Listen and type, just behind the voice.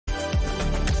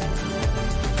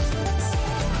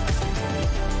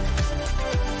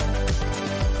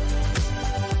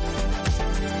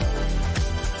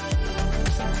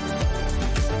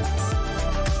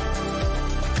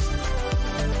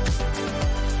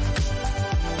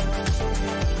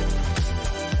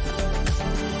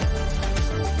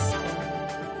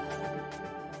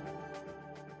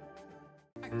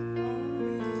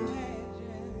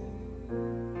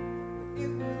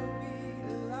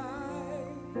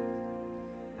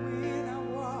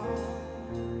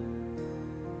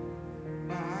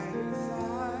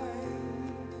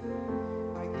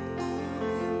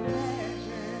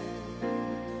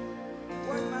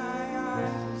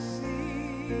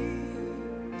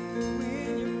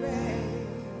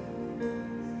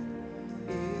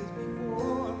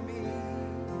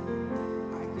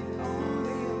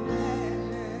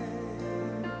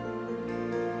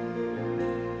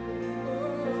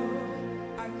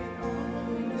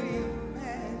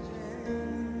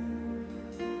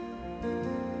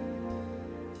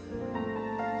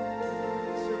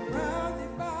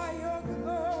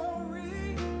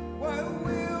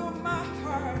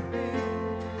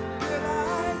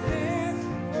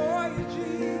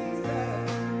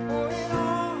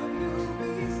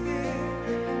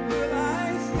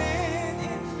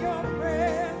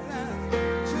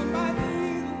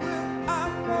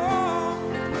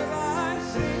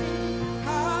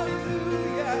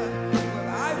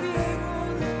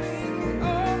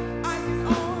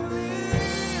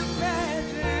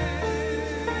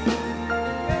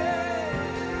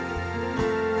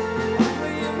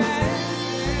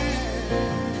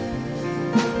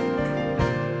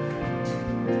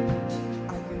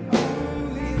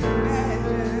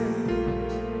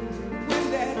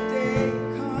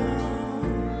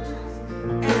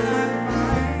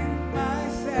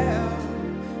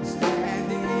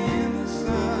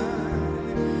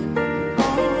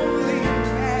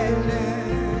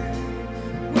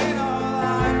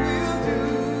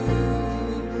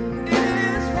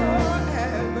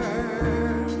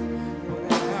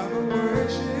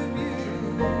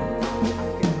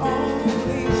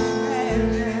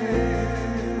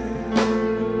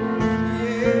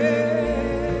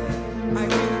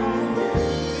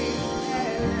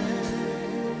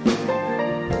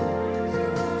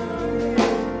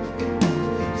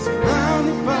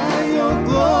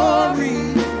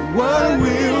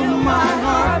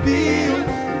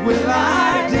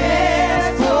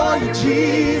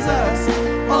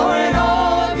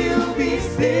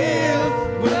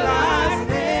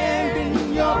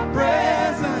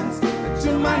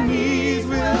my knees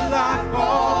will I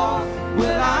fall?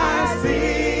 Will I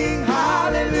sing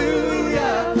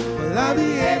hallelujah? Will I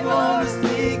be able to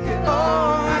speak at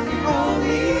all? I can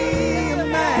only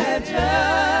imagine.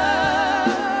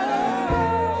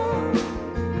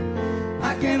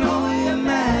 I can only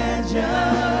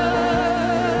imagine.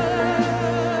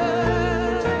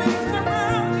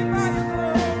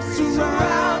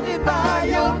 Surrounded by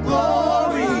your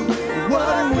glory,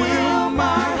 what will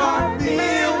my heart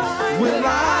feel? Will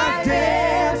I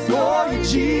dance for you,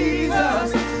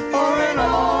 Jesus? Or in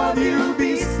all you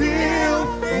be still?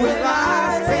 Will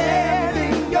I stand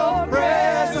in your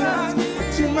presence?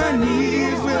 To my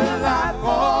knees will I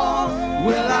fall?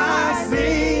 Will I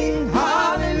sing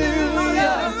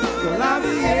hallelujah? Will I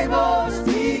be able to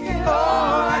speak at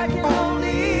all? I can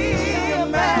only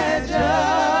imagine.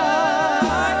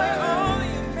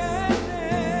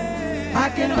 I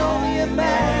can only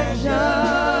imagine.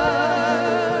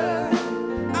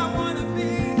 I want to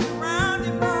be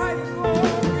surrounded by your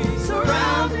glory.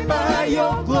 Surrounded by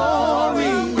your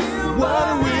glory, what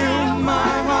will my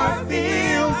heart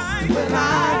feel? Will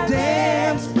I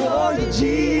dance for you,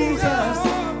 Jesus?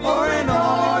 Or in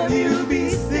all you be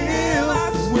still?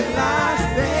 Will I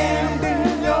stand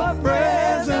in your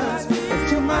presence?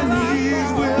 To my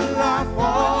knees will I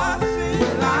fall?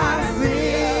 Will I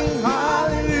sing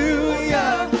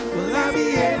hallelujah? Will I be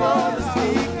able to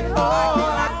speak at all?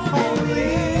 I can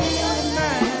only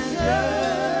imagine.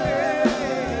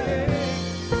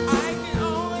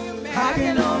 I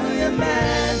can only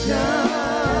imagine.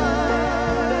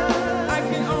 I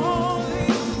can only imagine. I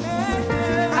can only imagine. I can only imagine.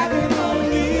 I can only imagine. I can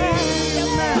only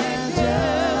imagine.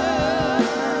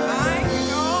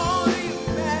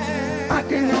 I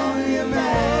can only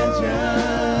imagine.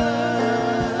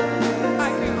 I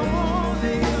can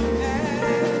only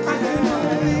I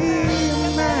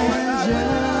imagine.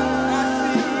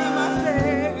 see my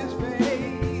Savior's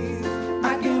face.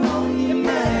 I can only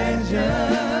imagine.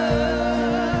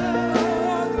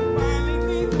 Oh, to finally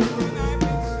be the one I've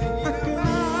been singing I can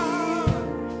about.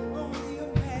 Only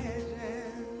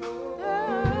imagine.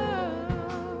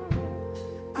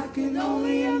 I can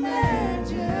only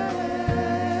imagine.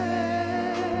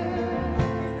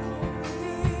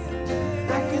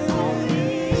 I can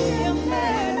only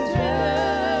imagine.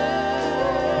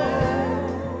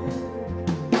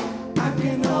 I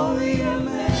can only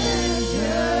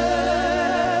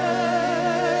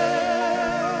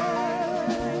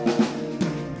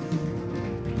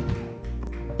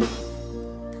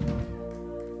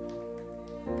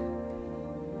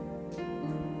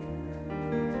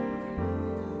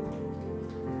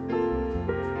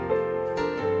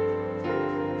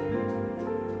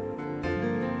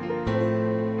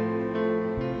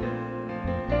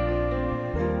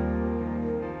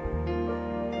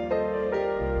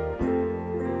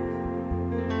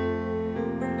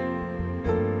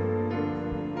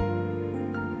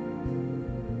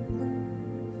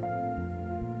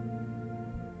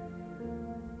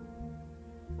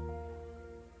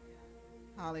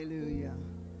Hallelujah.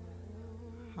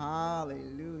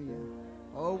 Hallelujah.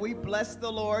 Oh, we bless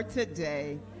the Lord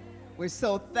today. We're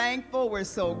so thankful. We're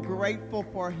so grateful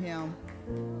for him.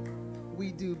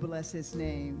 We do bless his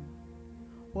name.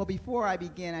 Well, before I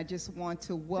begin, I just want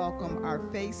to welcome our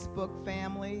Facebook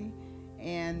family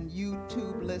and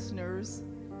YouTube listeners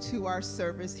to our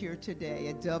service here today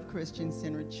at Dove Christian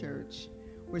Center Church.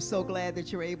 We're so glad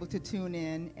that you're able to tune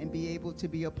in and be able to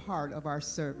be a part of our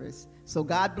service. So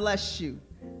God bless you.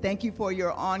 Thank you for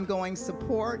your ongoing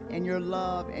support and your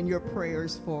love and your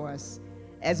prayers for us.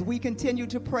 As we continue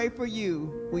to pray for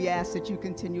you, we ask that you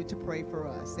continue to pray for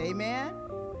us. Amen?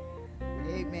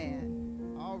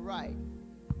 Amen. All right.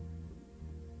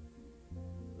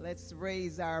 Let's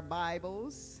raise our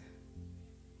Bibles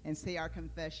and say our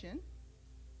confession.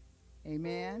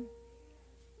 Amen.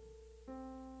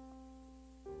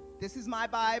 This is my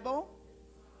Bible.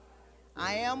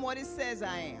 I am what it says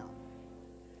I am.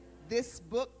 This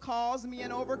book calls me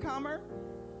an overcomer,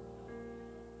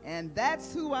 and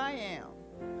that's who I am.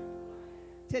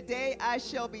 Today I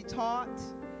shall be taught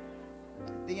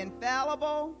the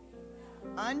infallible,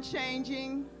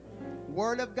 unchanging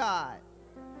Word of God.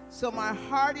 So my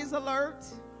heart is alert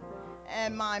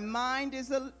and my mind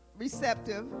is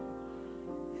receptive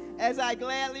as I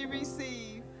gladly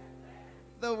receive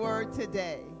the Word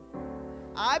today.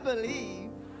 I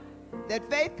believe that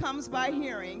faith comes by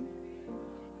hearing,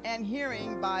 and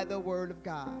hearing by the Word of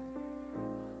God.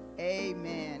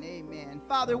 Amen, amen.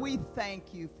 Father, we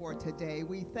thank you for today.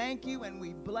 We thank you and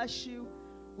we bless you.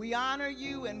 We honor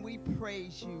you and we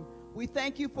praise you. We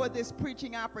thank you for this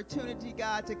preaching opportunity,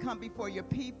 God, to come before your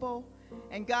people.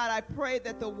 And God, I pray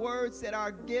that the words that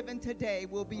are given today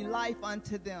will be life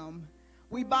unto them.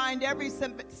 We bind every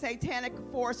satanic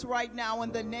force right now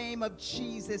in the name of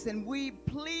Jesus, and we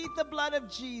plead the blood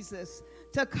of Jesus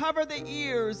to cover the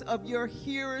ears of your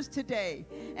hearers today.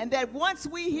 And that once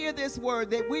we hear this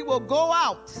word, that we will go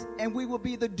out and we will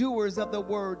be the doers of the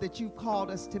word that you've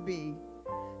called us to be.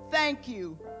 Thank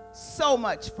you so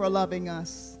much for loving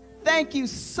us. Thank you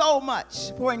so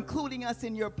much for including us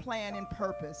in your plan and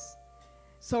purpose.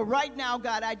 So right now,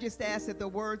 God, I just ask that the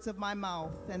words of my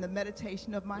mouth and the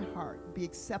meditation of my heart be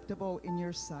acceptable in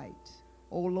your sight.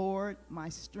 O Lord, my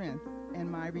strength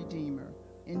and my redeemer.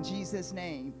 In Jesus'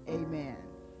 name, amen.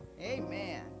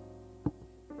 Amen.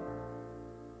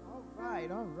 All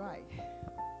right, all right.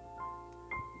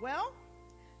 Well,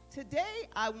 today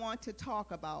I want to talk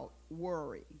about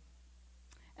worry.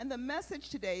 And the message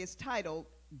today is titled,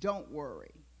 Don't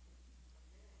Worry.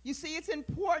 You see, it's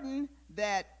important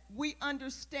that we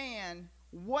understand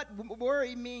what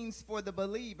worry means for the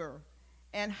believer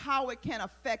and how it can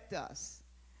affect us.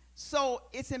 So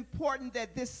it's important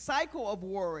that this cycle of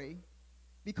worry,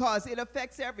 because it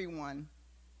affects everyone,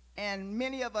 and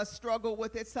many of us struggle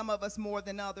with it, some of us more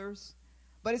than others,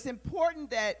 but it's important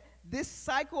that this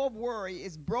cycle of worry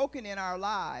is broken in our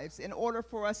lives in order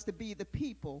for us to be the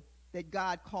people that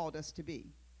God called us to be.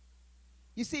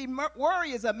 You see,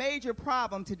 worry is a major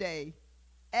problem today,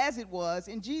 as it was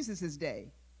in Jesus' day.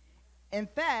 In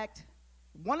fact,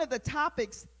 one of the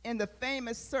topics in the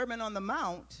famous Sermon on the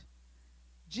Mount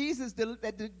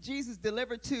that Jesus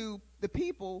delivered to the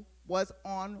people was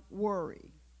on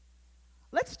worry.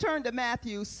 Let's turn to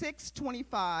Matthew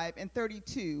 6:25 and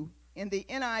 32 in the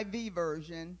NIV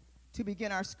version to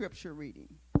begin our scripture reading.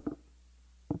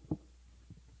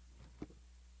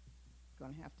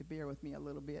 Going to have to bear with me a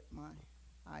little bit. My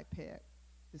iPad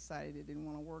decided it didn't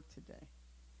want to work today.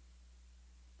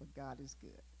 But God is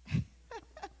good.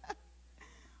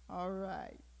 All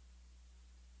right.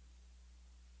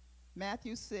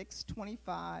 Matthew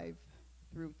 6:25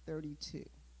 through 32.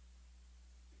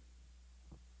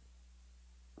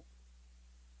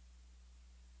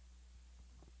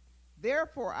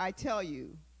 Therefore, I tell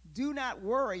you, do not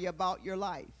worry about your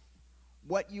life,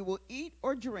 what you will eat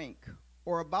or drink,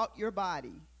 or about your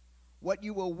body, what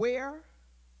you will wear.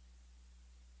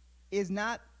 Is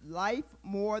not life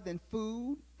more than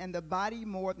food, and the body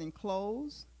more than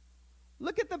clothes?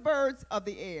 Look at the birds of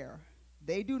the air.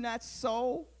 They do not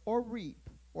sow or reap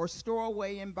or store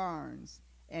away in barns,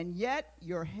 and yet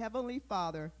your heavenly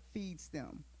Father feeds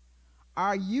them.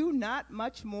 Are you not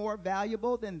much more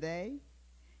valuable than they?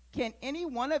 Can any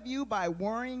one of you, by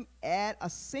worrying, add a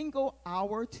single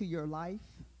hour to your life?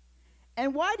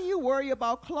 And why do you worry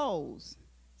about clothes?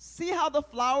 See how the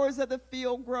flowers of the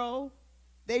field grow?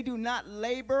 They do not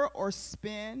labor or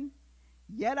spin.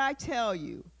 Yet I tell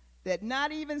you that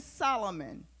not even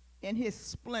Solomon in his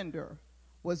splendor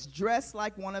was dressed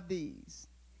like one of these.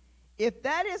 If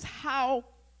that is how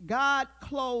God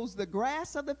clothes the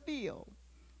grass of the field,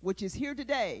 which is here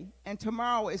today and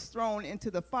tomorrow is thrown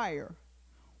into the fire,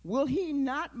 will he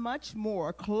not much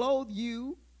more clothe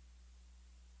you,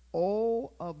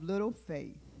 O of little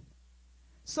faith?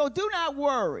 So do not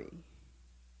worry,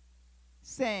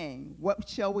 saying, what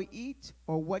shall we eat,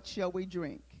 or what shall we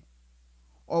drink,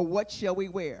 or what shall we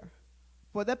wear?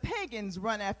 For the pagans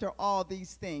run after all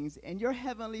these things, and your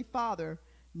heavenly Father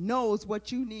knows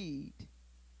what you need,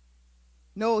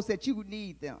 knows that you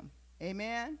need them.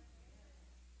 Amen?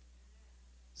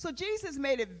 So Jesus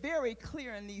made it very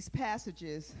clear in these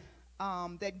passages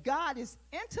that God is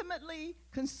intimately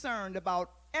concerned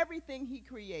about everything he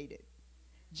created.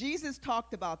 Jesus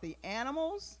talked about the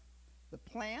animals, the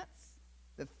plants,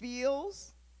 the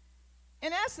fields.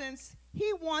 In essence,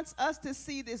 he wants us to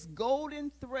see this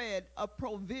golden thread of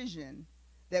provision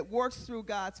that works through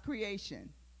God's creation.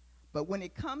 But when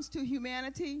it comes to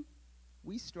humanity,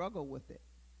 we struggle with it.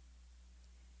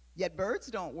 Yet birds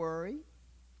don't worry.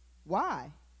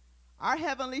 Why? Our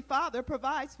Heavenly Father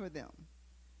provides for them.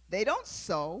 They don't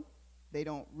sow, they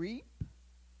don't reap,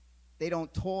 they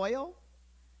don't toil,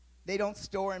 they don't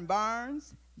store in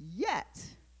barns, yet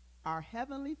our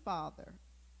Heavenly Father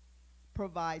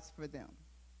provides for them.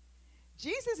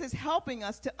 Jesus is helping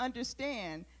us to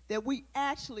understand that we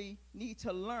actually need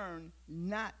to learn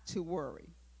not to worry.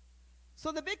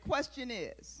 So the big question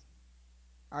is,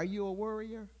 are you a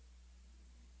worrier?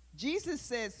 Jesus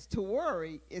says to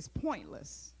worry is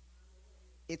pointless,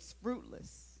 it's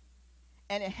fruitless,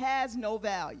 and it has no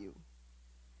value.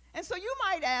 And so you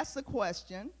might ask the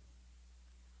question,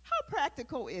 how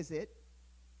practical is it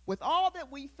with all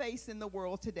that we face in the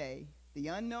world today, the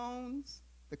unknowns,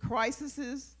 the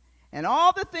crises, and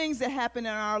all the things that happen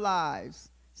in our lives,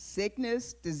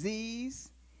 sickness,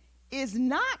 disease, is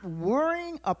not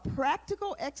worrying a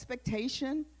practical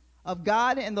expectation of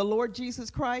God and the Lord Jesus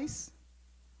Christ?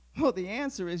 Well, the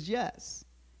answer is yes.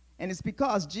 And it's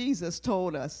because Jesus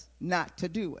told us not to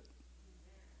do it.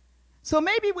 So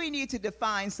maybe we need to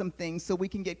define some things so we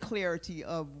can get clarity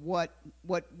of what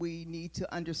we need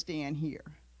to understand here.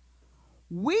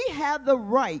 We have the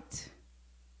right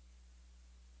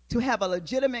to have a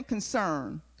legitimate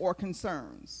concern or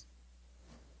concerns.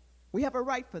 We have a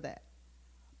right for that.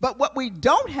 But what we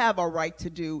don't have a right to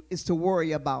do is to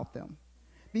worry about them,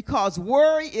 because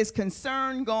worry is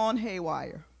concern gone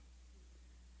haywire.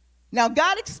 Now,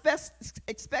 God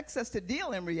expects us to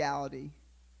deal in reality.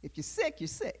 If you're sick, you're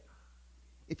sick.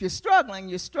 If you're struggling,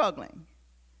 you're struggling.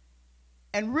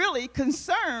 And really,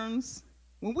 concerns,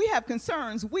 when we have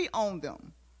concerns, we own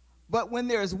them. But when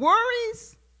there's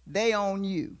worries, they own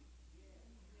you.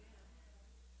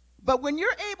 But when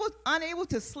you're unable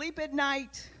to sleep at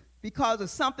night because of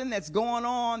something that's going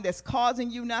on that's causing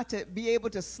you not to be able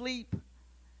to sleep,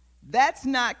 that's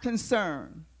not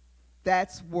concern.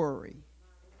 That's worry.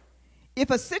 If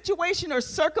a situation or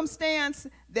circumstance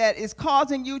that is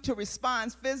causing you to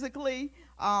respond physically,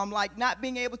 like not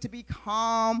being able to be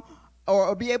calm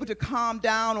or be able to calm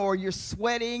down, or you're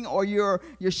sweating or you're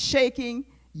shaking,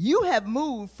 you have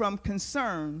moved from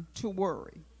concern to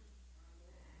worry.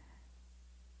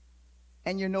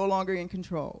 And you're no longer in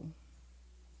control.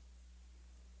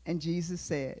 And Jesus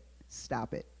said,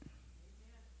 stop it.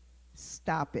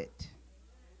 Stop it.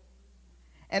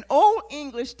 An Old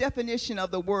English definition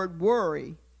of the word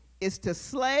worry is to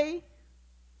slay,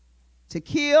 to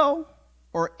kill,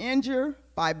 or injure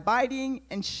by biting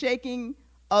and shaking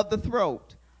of the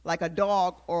throat, like a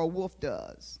dog or a wolf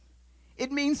does.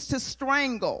 It means to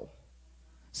strangle.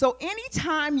 So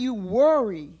anytime you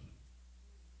worry,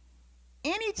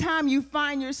 anytime you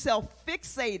find yourself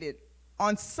fixated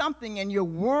on something and you're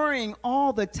worrying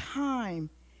all the time,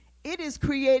 it is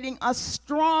creating a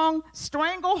strong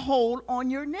stranglehold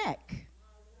on your neck.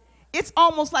 It's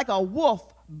almost like a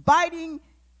wolf biting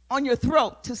on your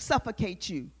throat to suffocate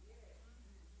you.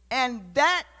 And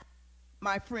that,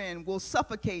 my friend, will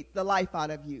suffocate the life out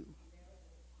of you.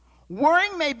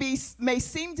 Worrying may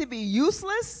seem to be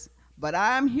useless, but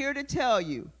I'm here to tell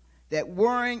you that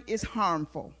worrying is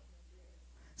harmful.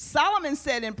 Solomon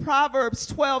said in Proverbs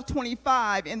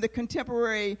 12:25 in the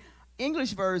Contemporary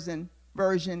English version,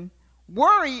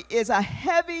 worry is a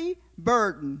heavy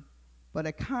burden, but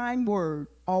a kind word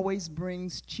always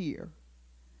brings cheer.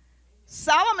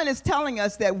 Solomon is telling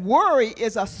us that worry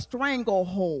is a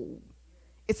stranglehold.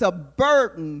 It's a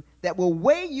burden that will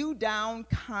weigh you down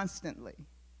constantly.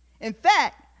 In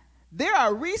fact, there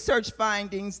are research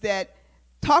findings that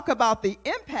talk about the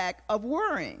impact of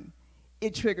worrying.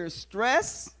 It triggers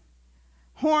stress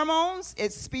hormones,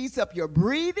 it speeds up your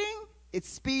breathing, it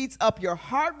speeds up your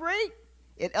heart rate,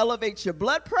 it elevates your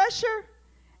blood pressure,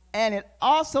 and it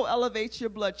also elevates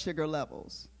your blood sugar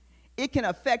levels. It can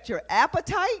affect your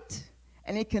appetite,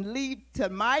 and it can lead to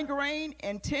migraine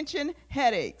and tension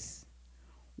headaches.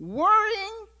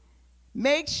 Worrying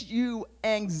makes you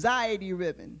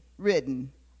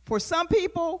anxiety-ridden. For some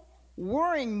people,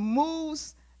 worrying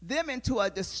moves them into a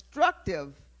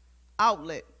destructive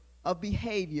outlet of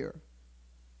behavior.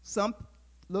 Some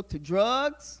look to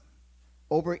drugs,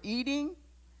 overeating,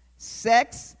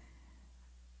 sex,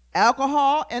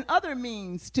 alcohol, and other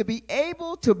means to be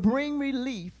able to bring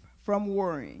relief from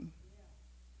worrying.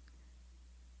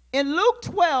 In Luke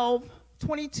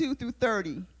 12:22 through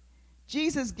 30,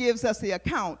 Jesus gives us the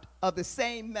account of the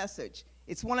same message.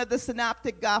 It's one of the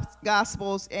synoptic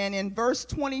gospels, and in verse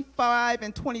 25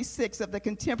 and 26 of the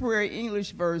Contemporary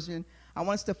English version, I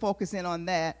want us to focus in on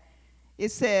that. It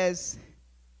says,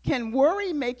 "Can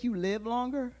worry make you live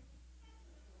longer?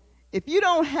 If you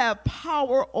don't have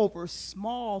power over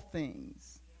small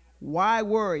things, why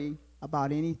worry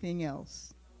about anything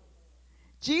else?"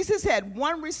 Jesus had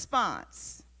one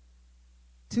response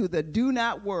to the do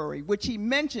not worry, which he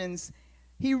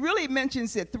really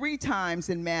mentions it 3 times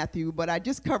in Matthew, but I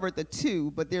just covered the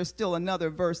 2, but there's still another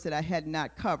verse that I had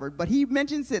not covered. But he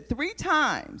mentions it 3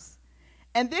 times,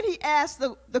 and then he asks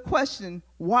the question,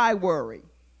 why worry?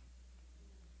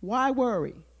 Why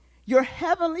worry? Your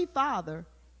heavenly Father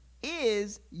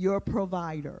is your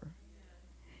provider.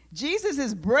 Jesus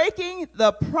is breaking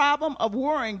the problem of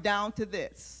worrying down to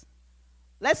this.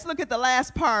 Let's look at the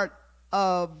last part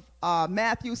of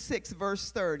Matthew 6,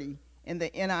 verse 30 in the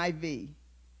NIV.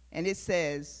 And it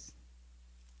says,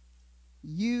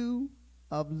 "You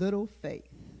of little faith."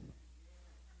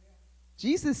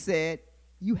 Jesus said,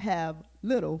 you have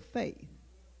little faith.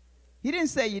 He didn't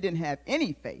say you didn't have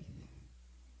any faith.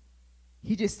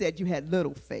 He just said you had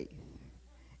little faith.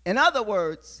 In other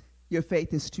words, your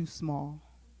faith is too small.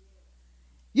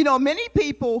 You know, many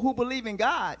people who believe in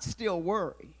God still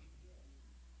worry.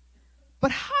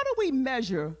 But how do we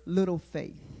measure little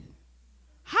faith?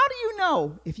 How do you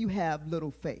know if you have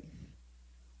little faith?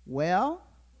 Well,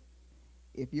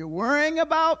 if you're worrying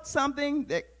about something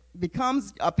that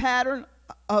becomes a pattern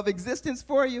of existence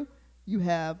for you, you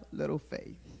have little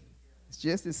faith. It's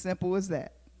just as simple as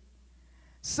that.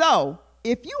 So,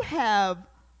 if you have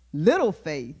little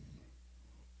faith,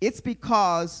 it's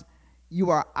because you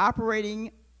are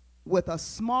operating with a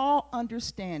small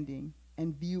understanding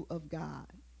and view of God.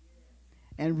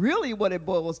 And really what it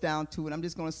boils down to, and I'm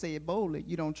just going to say it boldly,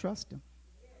 you don't trust him.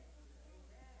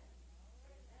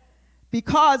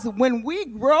 Because when we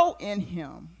grow in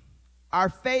him, our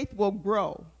faith will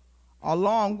grow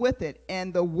along with it,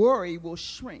 and the worry will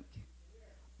shrink.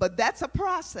 But that's a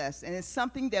process, and it's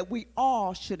something that we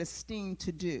all should esteem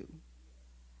to do.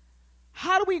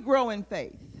 How do we grow in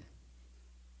faith?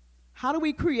 How do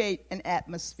we create an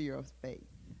atmosphere of faith?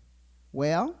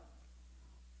 Well,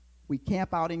 we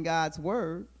camp out in God's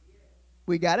word.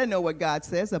 We got to know what God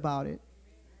says about it.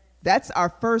 That's our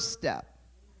first step.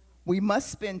 We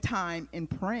must spend time in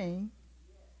praying.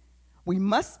 We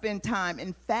must spend time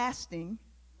in fasting,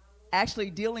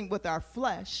 actually dealing with our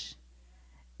flesh.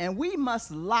 And we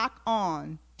must lock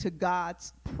on to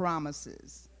God's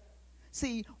promises.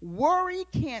 See, worry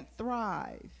can't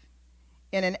thrive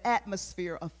in an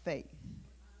atmosphere of faith.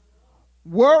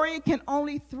 Worry can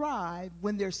only thrive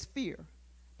when there's fear.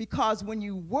 Because when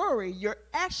you worry, you're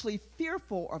actually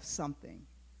fearful of something.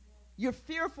 You're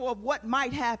fearful of what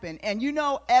might happen. And you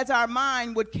know, as our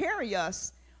mind would carry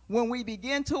us, when we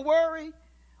begin to worry,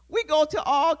 we go to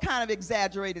all kind of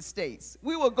exaggerated states.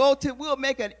 We'll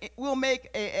make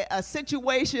a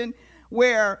situation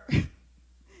where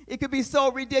it could be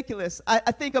so ridiculous.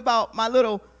 I think about my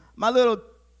little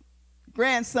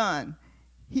grandson.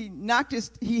 He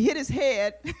hit his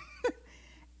head,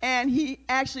 and he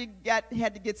actually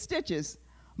had to get stitches.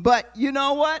 But you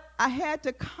know what? I had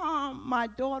to calm my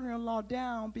daughter-in-law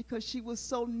down because she was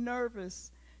so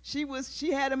nervous. She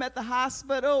had him at the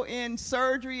hospital in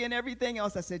surgery and everything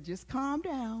else. I said, just calm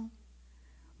down.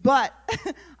 But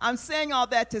I'm saying all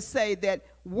that to say that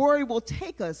worry will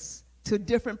take us to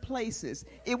different places.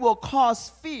 It will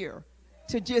cause fear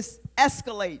to just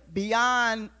escalate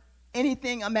beyond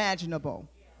anything imaginable.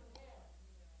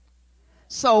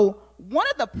 So one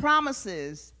of the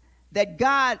promises that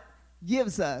God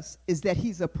gives us is that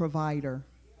he's a provider.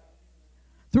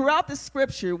 Throughout the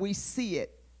scripture, we see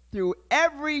it. Through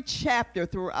every chapter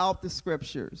throughout the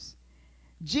scriptures.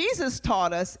 Jesus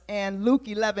taught us in Luke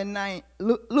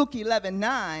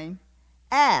 11:9,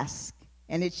 ask,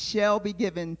 and it shall be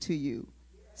given to you.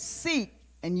 Seek,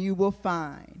 and you will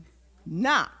find.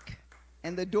 Knock,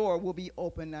 and the door will be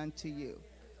opened unto you.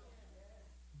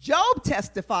 Job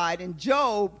testified in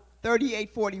Job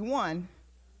 38:41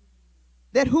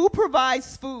 that who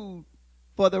provides food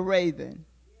for the raven?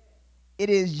 It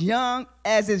is young,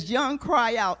 as his young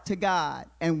cry out to God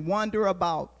and wander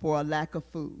about for a lack of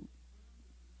food.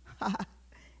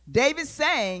 David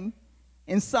sang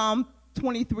in Psalm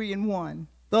 23:1,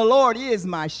 the Lord is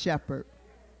my shepherd,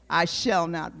 I shall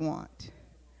not want.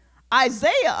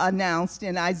 Isaiah announced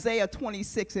in Isaiah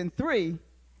 26:3,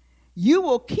 you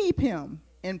will keep him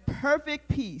in perfect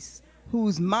peace,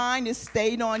 whose mind is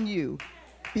stayed on you,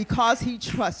 because he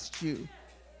trusts you.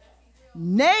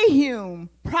 Nahum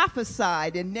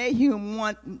prophesied in Nahum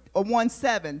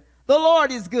 1:7, the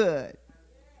Lord is good.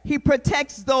 He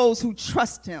protects those who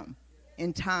trust him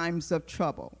in times of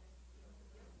trouble.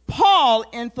 Paul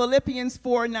in Philippians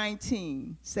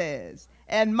 4:19 says,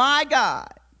 and my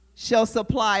God shall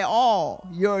supply all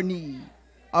your need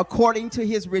according to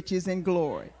his riches and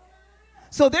glory.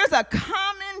 So there's a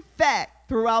common fact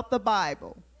throughout the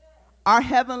Bible. Our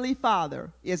Heavenly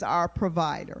Father is our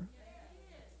provider.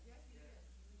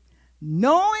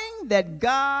 Knowing that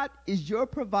God is your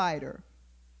provider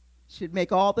should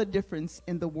make all the difference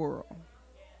in the world.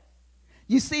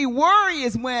 You see, worry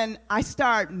is when I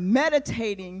start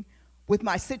meditating with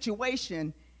my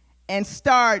situation and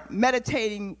start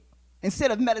meditating instead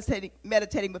of meditating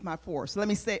with my source. Let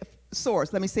me say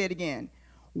it again.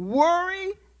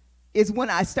 Worry is when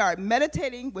I start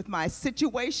meditating with my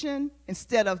situation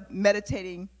instead of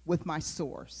meditating with my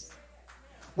source.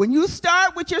 When you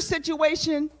start with your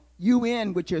situation, you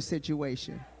end with your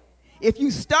situation. If you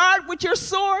start with your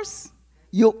source,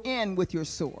 you'll end with your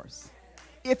source.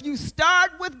 If you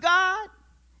start with God,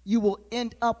 you will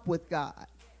end up with God.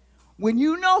 When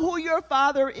you know who your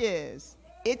Father is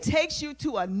It takes you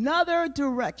to another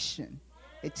direction.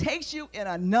 It takes you in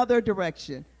another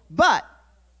direction. But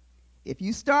if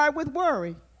you start with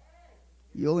worry,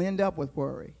 you'll end up with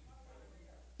worry.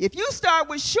 If you start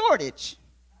with shortage,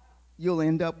 you'll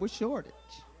end up with shortage.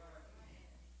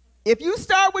 If you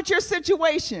start with your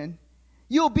situation,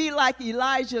 you'll be like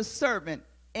Elijah's servant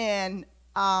in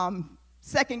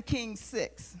 2 Kings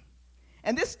 6.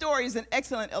 And this story is an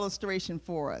excellent illustration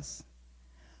for us.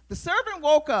 The servant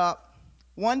woke up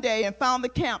one day and found the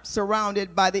camp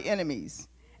surrounded by the enemies.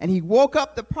 And he woke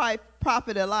up the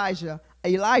prophet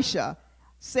Elisha,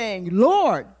 saying,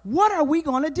 Lord, what are we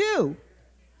going to do?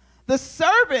 The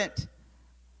servant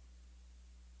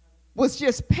was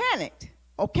just panicked,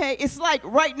 okay? It's like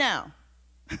right now.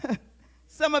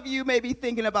 Some of you may be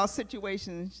thinking about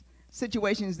situations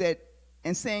that,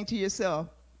 and saying to yourself,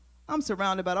 I'm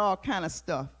surrounded by all kind of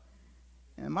stuff,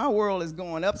 and my world is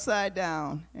going upside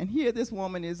down, and here this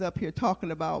woman is up here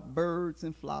talking about birds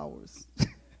and flowers.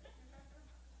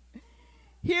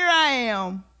 Here I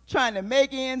am trying to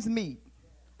make ends meet.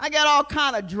 I got all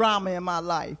kind of drama in my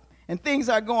life, and things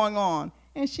are going on,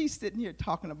 and she's sitting here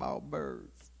talking about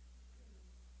birds.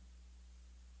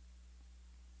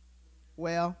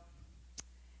 Well,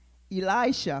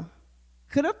 Elisha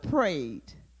could have prayed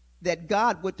that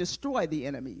God would destroy the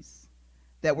enemies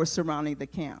that were surrounding the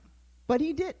camp, but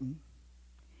he didn't.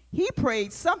 He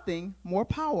prayed something more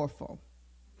powerful.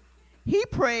 He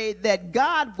prayed that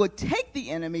God would take the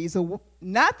enemies away,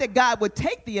 not that God would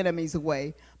take the enemies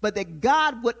away, but that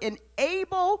God would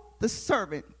enable the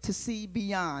servant to see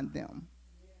beyond them.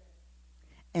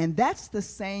 And that's the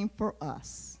same for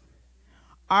us.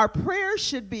 Our prayer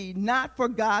should be not for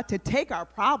God to take our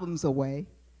problems away,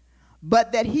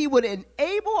 but that he would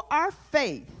enable our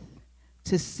faith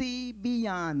to see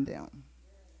beyond them.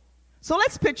 So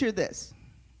let's picture this.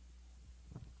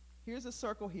 Here's a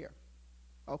circle here.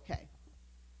 Okay.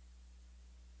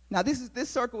 Now this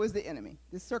circle is the enemy.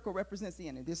 This circle represents the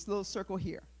enemy. This little circle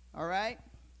here. All right?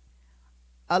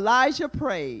 Elijah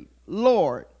prayed,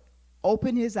 Lord,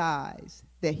 open his eyes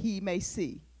that he may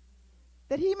see.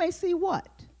 That he may see what?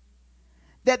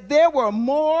 That there were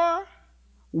more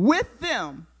with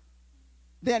them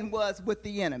than was with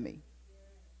the enemy.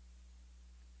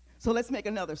 So let's make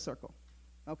another circle.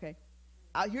 Okay?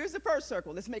 Here's the first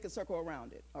circle. Let's make a circle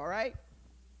around it. All right?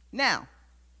 Now,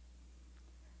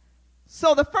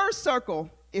 so the first circle,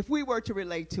 if we were to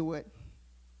relate to it,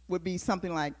 would be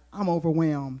something like, I'm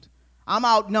overwhelmed. I'm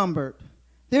outnumbered.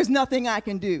 There's nothing I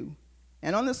can do.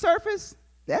 And on the surface,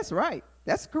 that's right.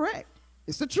 That's correct.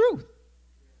 It's the truth.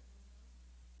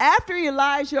 After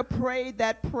Elijah prayed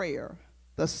that prayer,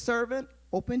 the servant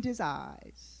opened his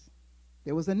eyes.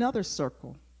 There was another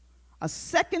circle, a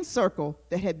second circle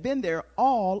that had been there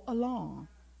all along.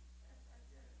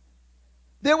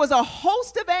 There was a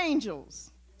host of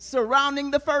angels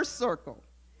surrounding the first circle.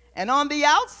 And on the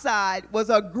outside was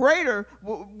a greater,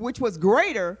 which was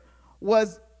greater,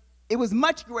 it was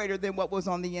much greater than what was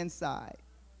on the inside.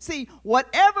 See,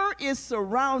 whatever is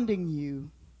surrounding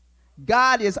you,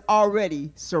 God is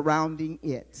already surrounding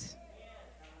it.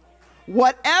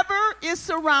 Whatever is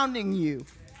surrounding you,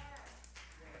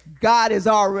 God is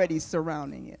already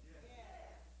surrounding it.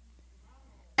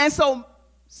 And so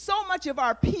much of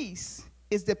our peace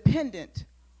is dependent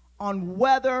on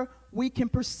whether we can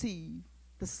perceive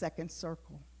the second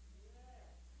circle.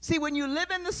 See, when you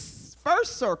live in the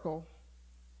first circle,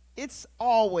 it's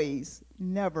always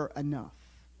never enough.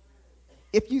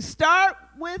 If you start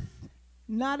with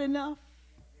not enough,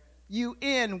 you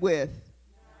end with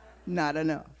not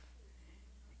enough.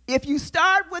 If you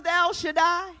start with El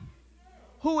Shaddai,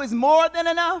 who is more than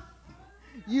enough,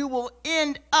 you will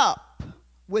end up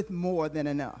with more than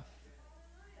enough.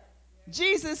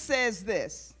 Jesus says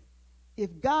this,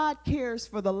 if God cares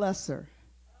for the lesser,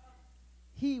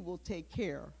 he will take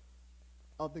care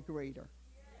of the greater.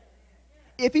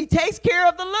 If he takes care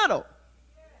of the little,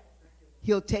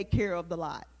 he'll take care of the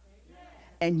lot.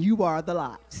 And you are the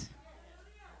lot.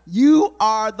 You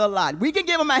are the lot. We can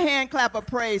give him a hand clap of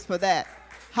praise for that.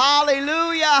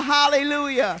 Hallelujah,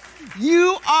 hallelujah.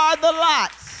 You are the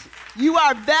lot. You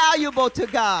are valuable to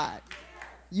God.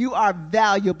 You are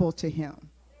valuable to him.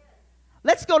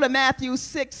 Let's go to Matthew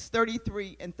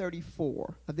 6:33 and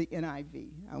 34 of the NIV.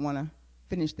 I want to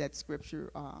finish that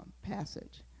scripture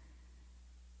passage.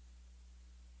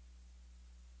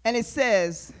 And it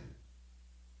says,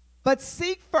 but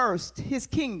seek first his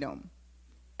kingdom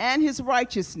and his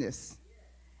righteousness,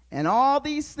 and all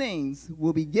these things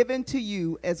will be given to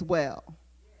you as well.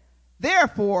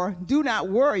 Therefore, do not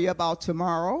worry about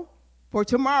tomorrow, for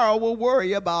tomorrow will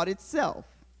worry about itself.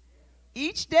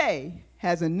 Each day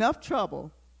has enough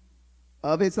trouble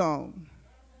of its own.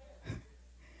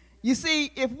 You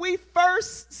see, if we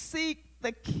first seek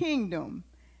the kingdom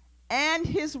and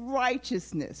his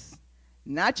righteousness,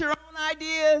 not your own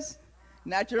ideas,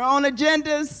 not your own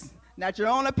agendas, not your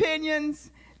own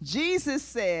opinions, Jesus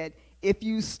said, if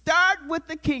you start with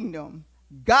the kingdom,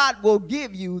 God will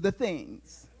give you the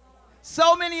things.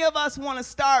 So many of us want to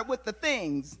start with the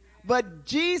things, but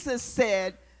Jesus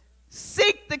said,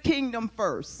 seek the kingdom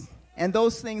first, and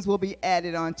those things will be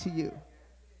added onto you.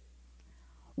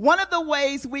 One of the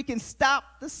ways we can stop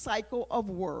the cycle of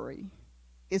worry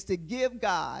is to give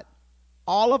God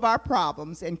all of our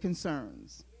problems and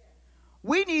concerns.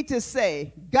 We need to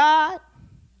say, God,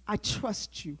 I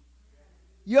trust you.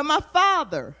 You're my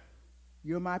Father.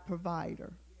 You're my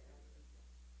provider.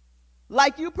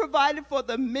 Like you provided for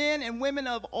the men and women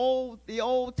of the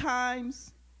old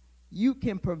times, you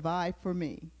can provide for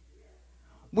me.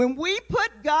 When we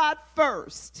put God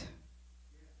first,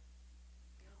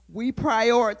 we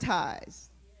prioritize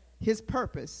his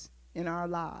purpose in our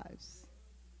lives.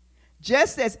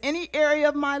 Just as any area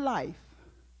of my life,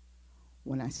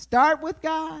 when I start with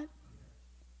God,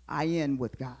 I end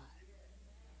with God.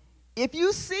 If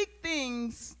you seek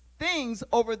things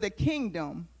over the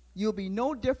kingdom, you'll be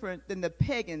no different than the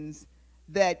pagans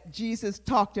that Jesus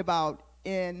talked about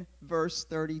in verse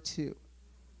 32.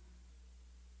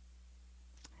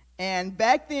 And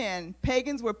back then,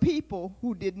 pagans were people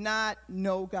who did not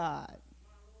know God.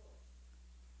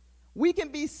 We can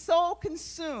be so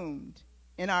consumed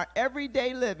in our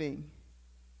everyday living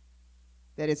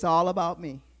that it's all about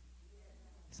me.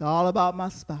 It's all about my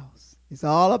spouse. It's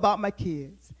all about my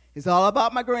kids. It's all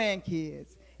about my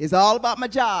grandkids. It's all about my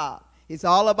job. It's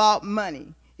all about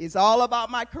money. It's all about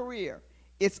my career.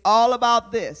 It's all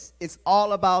about this. It's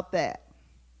all about that.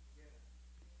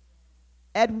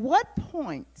 At what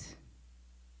point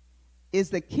is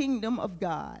the kingdom of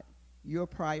God your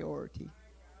priority?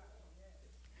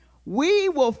 We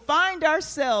will find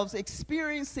ourselves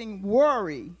experiencing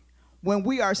worry when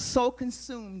we are so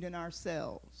consumed in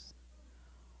ourselves.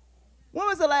 When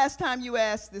was the last time you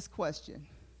asked this question?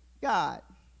 God,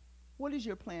 what is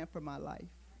your plan for my life?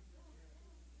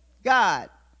 God,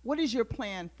 what is your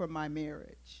plan for my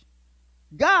marriage?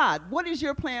 God, what is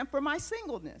your plan for my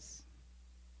singleness?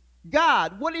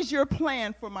 God, what is your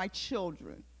plan for my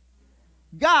children?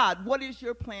 God, what is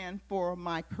your plan for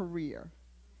my career?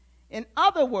 In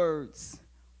other words,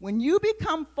 when you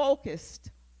become focused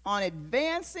on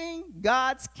advancing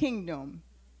God's kingdom,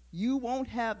 you won't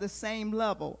have the same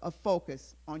level of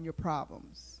focus on your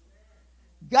problems.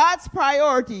 God's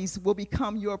priorities will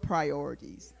become your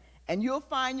priorities, and you'll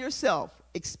find yourself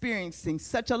experiencing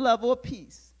such a level of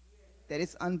peace that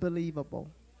it's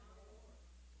unbelievable.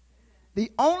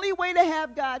 The only way to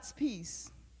have God's peace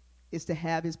is to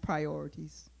have his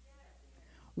priorities.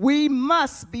 We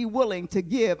must be willing to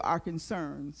give our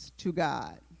concerns to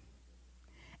God.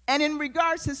 And in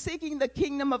regards to seeking the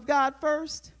kingdom of God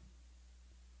first,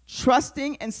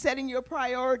 trusting and setting your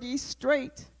priorities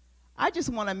straight, I just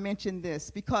want to mention this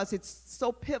because it's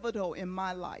so pivotal in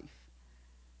my life.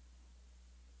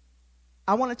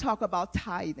 I want to talk about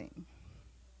tithing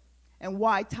and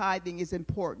why tithing is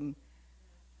important.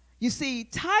 You see,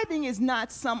 tithing is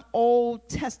not some Old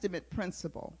Testament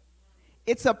principle.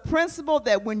 It's a principle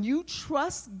that when you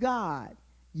trust God,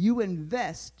 you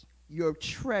invest your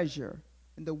treasure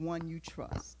in the one you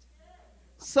trust.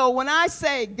 So when I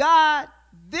say, God,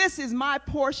 this is my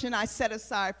portion I set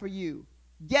aside for you,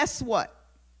 guess what?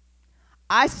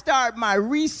 I start my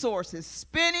resources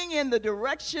spinning in the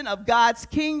direction of God's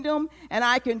kingdom, and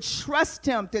I can trust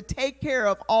him to take care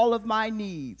of all of my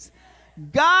needs.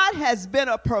 God has been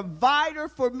a provider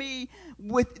for me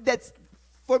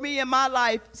in my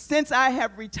life since I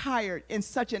have retired in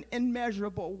such an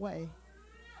immeasurable way.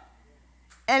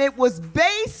 And it was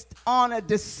based on a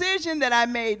decision that I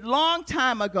made long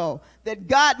time ago that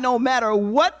God, no matter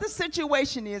what the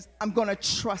situation is, I'm going to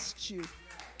trust you.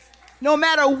 No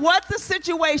matter what the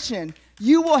situation,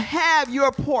 you will have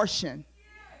your portion.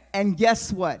 And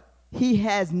guess what? He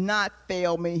has not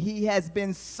failed me. He has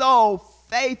been so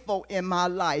faithful in my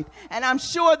life. And I'm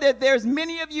sure that there's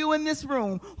many of you in this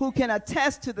room who can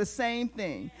attest to the same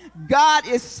thing. God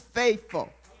is faithful.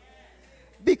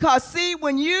 Because see,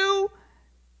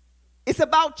 it's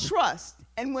about trust.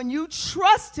 And when you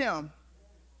trust him,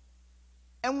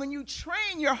 and when you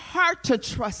train your heart to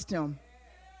trust him,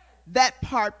 that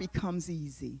part becomes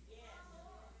easy.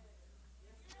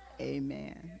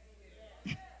 Amen.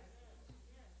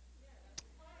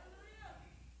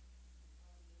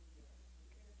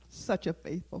 Such a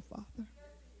faithful Father.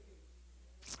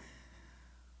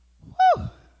 Whew.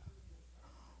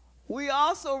 We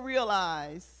also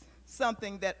realize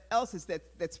something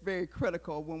that's very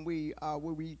critical when we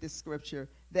read this scripture,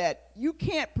 that you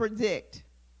can't predict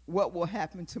what will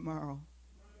happen tomorrow.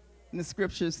 And the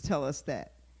scriptures tell us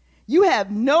that. You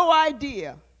have no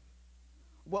idea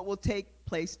what will take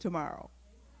place tomorrow.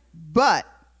 But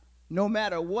no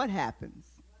matter what happens,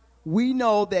 we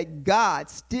know that God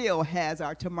still has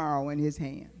our tomorrow in his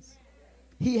hands.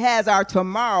 He has our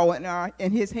tomorrow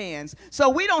in his hands. So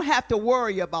we don't have to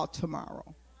worry about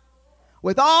tomorrow.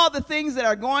 With all the things that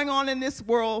are going on in this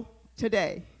world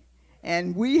today,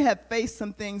 and we have faced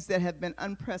some things that have been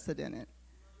unprecedented,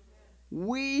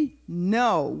 we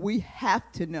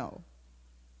have to know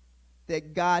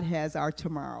that God has our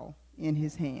tomorrow in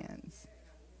his hands.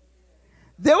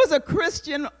 There was a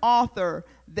Christian author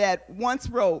that once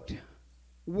wrote,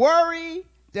 "Worry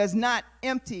does not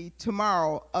empty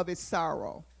tomorrow of its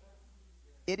sorrow.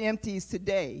 It empties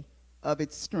today of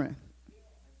its strength."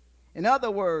 In other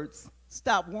words,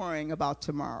 stop worrying about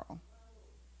tomorrow.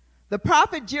 The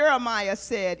prophet Jeremiah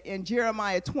said in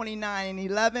Jeremiah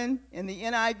 29:11 in the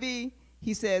NIV,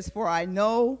 he says, "For I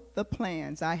know the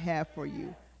plans I have for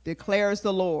you, declares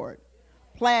the Lord.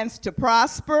 Plans to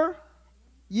prosper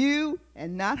you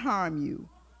and not harm you.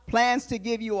 Plans to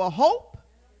give you a hope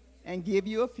and give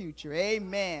you a future."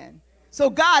 Amen. So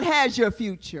God has your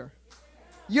future.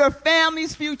 Your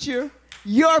family's future,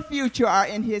 your future are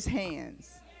in his hands.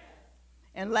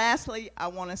 And lastly, I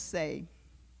want to say,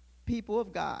 people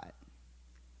of God,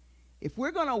 if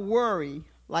we're going to worry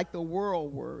like the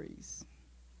world worries,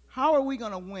 how are we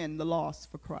going to win the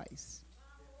lost for Christ?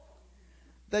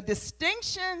 The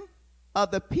distinction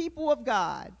of the people of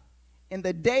God in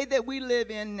the day that we live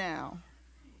in now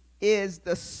is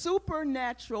the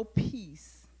supernatural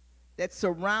peace that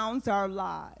surrounds our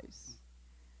lives.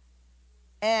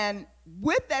 And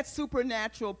with that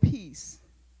supernatural peace,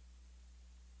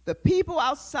 the people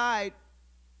outside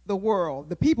the world,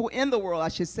 the people in the world, I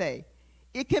should say,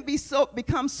 it can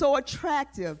become so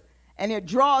attractive, and it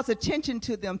draws attention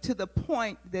to them to the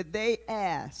point that they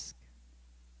ask,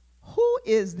 who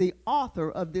is the author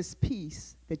of this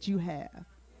peace that you have?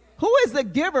 Who is the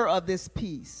giver of this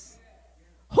peace?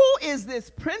 Who is this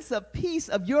Prince of Peace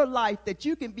of your life that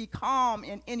you can be calm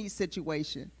in any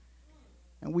situation?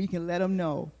 And we can let them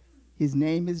know his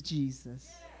name is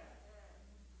Jesus.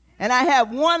 And I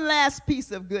have one last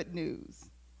piece of good news,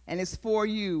 and it's for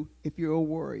you if you're a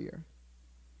warrior.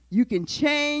 You can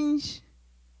change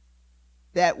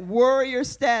that warrior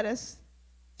status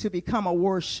to become a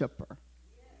worshiper.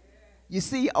 You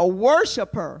see, a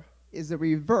worshiper is the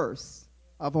reverse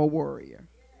of a warrior.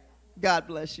 God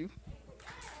bless you.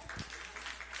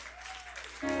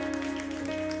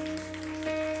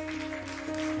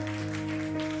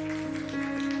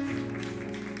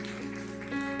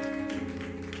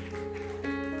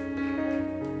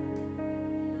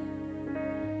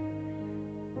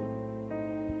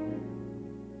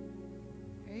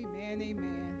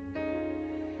 Amen.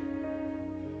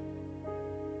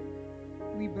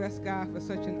 We bless God for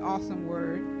such an awesome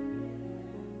word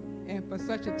and for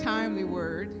such a timely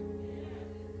word,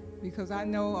 because I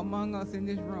know among us in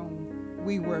this room,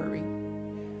 we worry.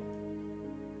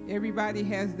 Everybody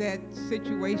has that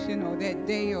situation or that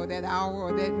day or that hour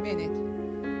or that minute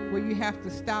where you have to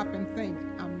stop and think,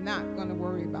 I'm not going to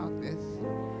worry about this.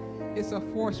 It's a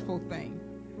forceful thing.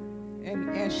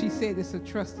 And as she said, it's a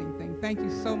trusting thing. Thank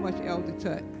you so much, Elder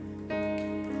Tut.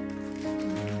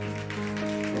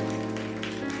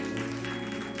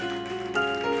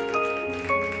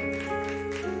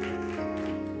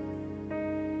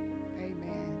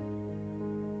 Amen.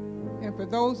 And for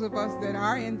those of us that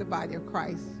are in the body of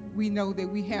Christ, we know that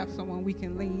we have someone we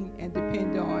can lean and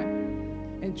depend on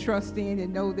and trust in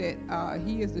and know that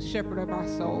he is the shepherd of our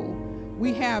soul.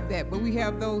 We have that, but we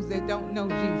have those that don't know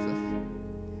Jesus.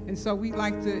 And so we'd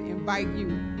like to invite you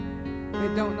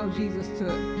that don't know Jesus to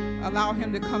allow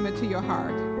him to come into your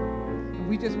heart. And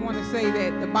we just want to say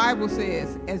that the Bible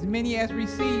says, as many as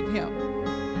received him,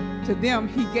 to them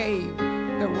he gave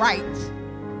the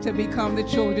right to become the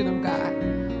children of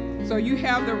God. So you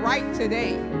have the right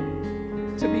today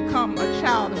to become a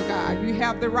child of God. You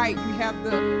have the right, you have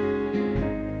the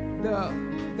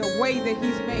way that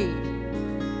he's made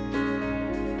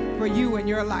for you in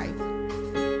your life,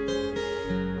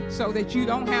 so that you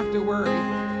don't have to worry,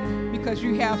 because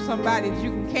you have somebody that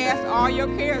you can cast all your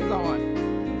cares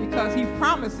on, because he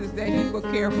promises that he will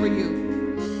care for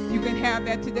you. You can have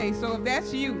that today. So if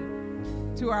that's you,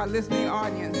 to our listening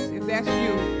audience, if that's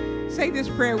you, say this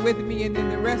prayer with me, and then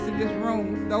the rest of this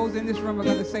room, those in this room are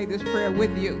going to say this prayer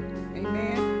with you.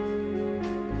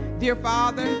 Amen. Dear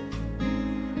Father,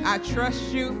 I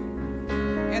trust you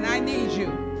and I need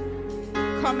you.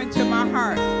 come into my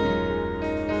heart.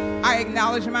 I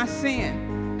acknowledge my sin,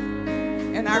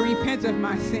 and I repent of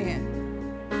my sin.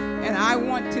 And I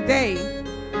want today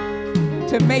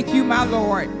to make you my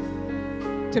Lord,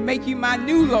 to make you my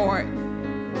new Lord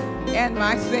and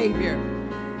my Savior,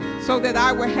 so that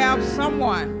I will have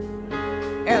someone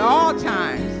at all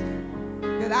times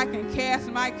that I can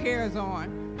cast my cares on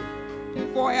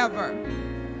forever.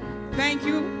 Thank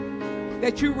you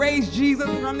that you raised Jesus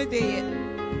from the dead,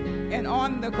 and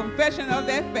on the confession of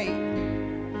that faith,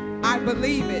 I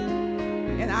believe it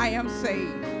and I am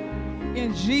saved.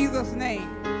 In Jesus' name,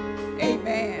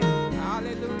 amen.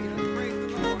 Hallelujah. Let's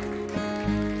praise the Lord.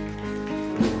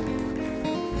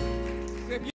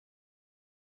 So if you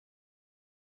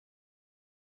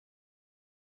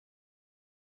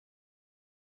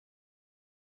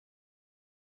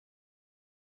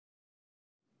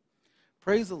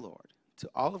Praise the Lord. To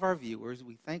all of our viewers,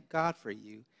 we thank God for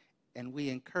you, and we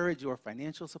encourage your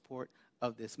financial support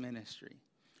of this ministry.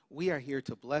 We are here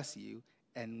to bless you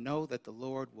and know that the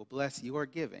Lord will bless your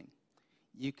giving.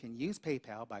 You can use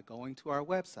PayPal by going to our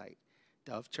website,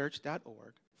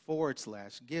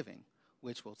 dovechurch.org/giving,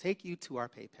 which will take you to our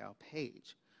PayPal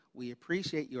page. We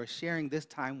appreciate your sharing this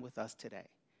time with us today.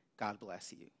 God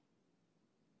bless you.